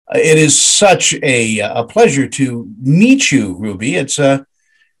It is such a pleasure to meet you, Ruby. You're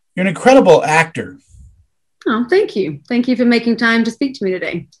an incredible actor. Oh, thank you. Thank you for making time to speak to me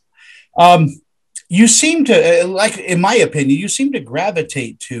today. Um, you seem to, like, in my opinion, you seem to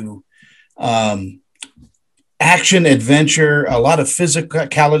gravitate to um, action, adventure, a lot of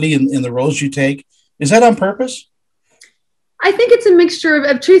physicality in the roles you take. Is that on purpose? I think it's a mixture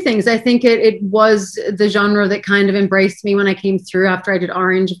of two things. I think it was the genre that kind of embraced me when I came through after I did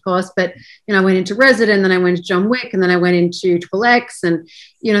Orange, of course. But, I went into Resident, then I went to John Wick, and then I went into Triple X. And,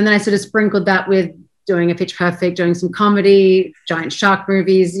 and then I sort of sprinkled that with doing a Pitch Perfect, doing some comedy, giant shark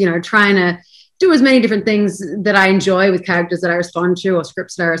movies, trying to do as many different things that I enjoy with characters that I respond to or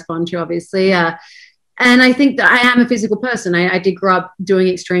scripts that I respond to, obviously. And I think that I am a physical person. I did grow up doing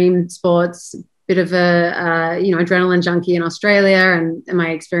extreme sports, bit of a adrenaline junkie in Australia, and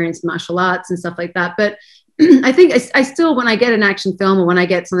my experience in martial arts and stuff like that. But I think I still, when I get an action film or when I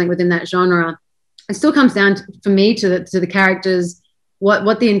get something within that genre, it still comes down for me to the characters,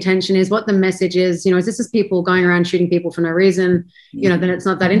 what the intention is, what the message is. Is this just people going around shooting people for no reason? Then it's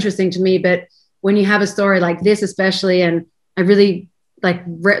not that interesting to me. But when you have a story like this, especially, and I really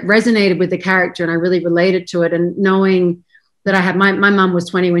resonated with the character and I really related to it, and knowing that I had my mom was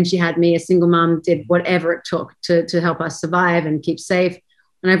 20 when she had me, a single mom, did whatever it took to help us survive and keep safe.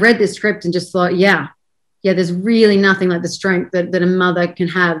 And I read this script and just thought, yeah, there's really nothing like the strength that a mother can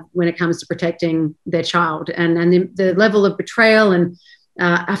have when it comes to protecting their child. And the level of betrayal, and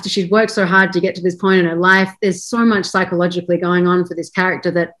after she'd worked so hard to get to this point in her life, there's so much psychologically going on for this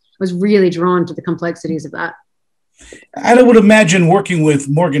character that I was really drawn to the complexities of that. I would imagine working with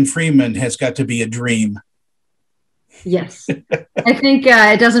Morgan Freeman has got to be a dream. Yes. I think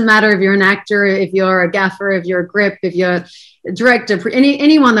it doesn't matter if you're an actor, if you're a gaffer, if you're a grip, if you're a director,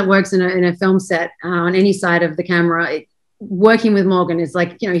 anyone that works in a film set on any side of the camera, working with Morgan is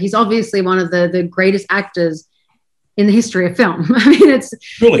he's obviously one of the greatest actors in the history of film. I mean, it's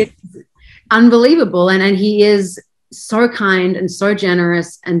unbelievable. And he is so kind and so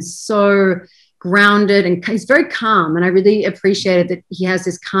generous and so grounded, and he's very calm, and I really appreciated that he has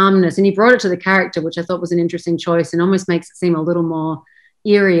this calmness, and he brought it to the character, which I thought was an interesting choice and almost makes it seem a little more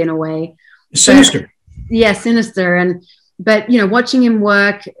eerie in a way. Sinister. Sinister. But watching him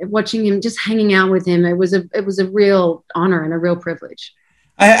work, watching him, just hanging out with him, it was a real honor and a real privilege.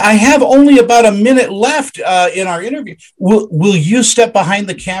 I have only about a minute left in our interview. Will you step behind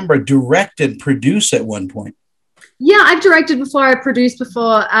the camera, direct and produce at one point? Yeah, I've directed before. I produced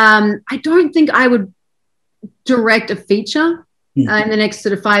before. I don't think I would direct a feature in the next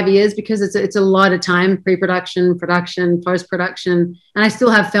sort of 5 years, because it's a lot of time, pre-production, production, post-production. And I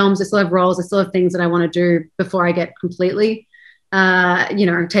still have films, I still have roles, I still have things that I want to do before I get completely,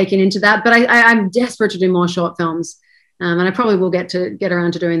 taken into that. But I'm desperate to do more short films. And I probably will get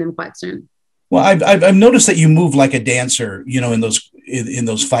around to doing them quite soon. Well, I've noticed that you move like a dancer, in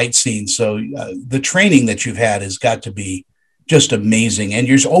those fight scenes. So the training that you've had has got to be just amazing. And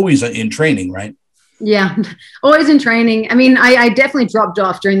you're always in training, right? Yeah, always in training. I mean, I definitely dropped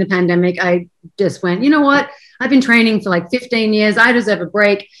off during the pandemic. I just went, you know what? I've been training for 15 years. I deserve a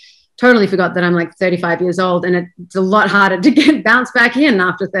break. Totally forgot that I'm 35 years old, and it's a lot harder to get bounced back in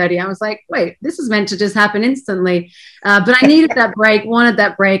after 30. I was like, wait, this is meant to just happen instantly. But I needed that break, wanted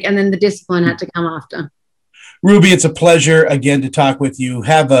that break, and then the discipline had to come after. Ruby, it's a pleasure again to talk with you.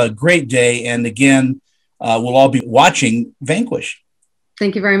 Have a great day. And again, we'll all be watching Vanquish.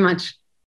 Thank you very much.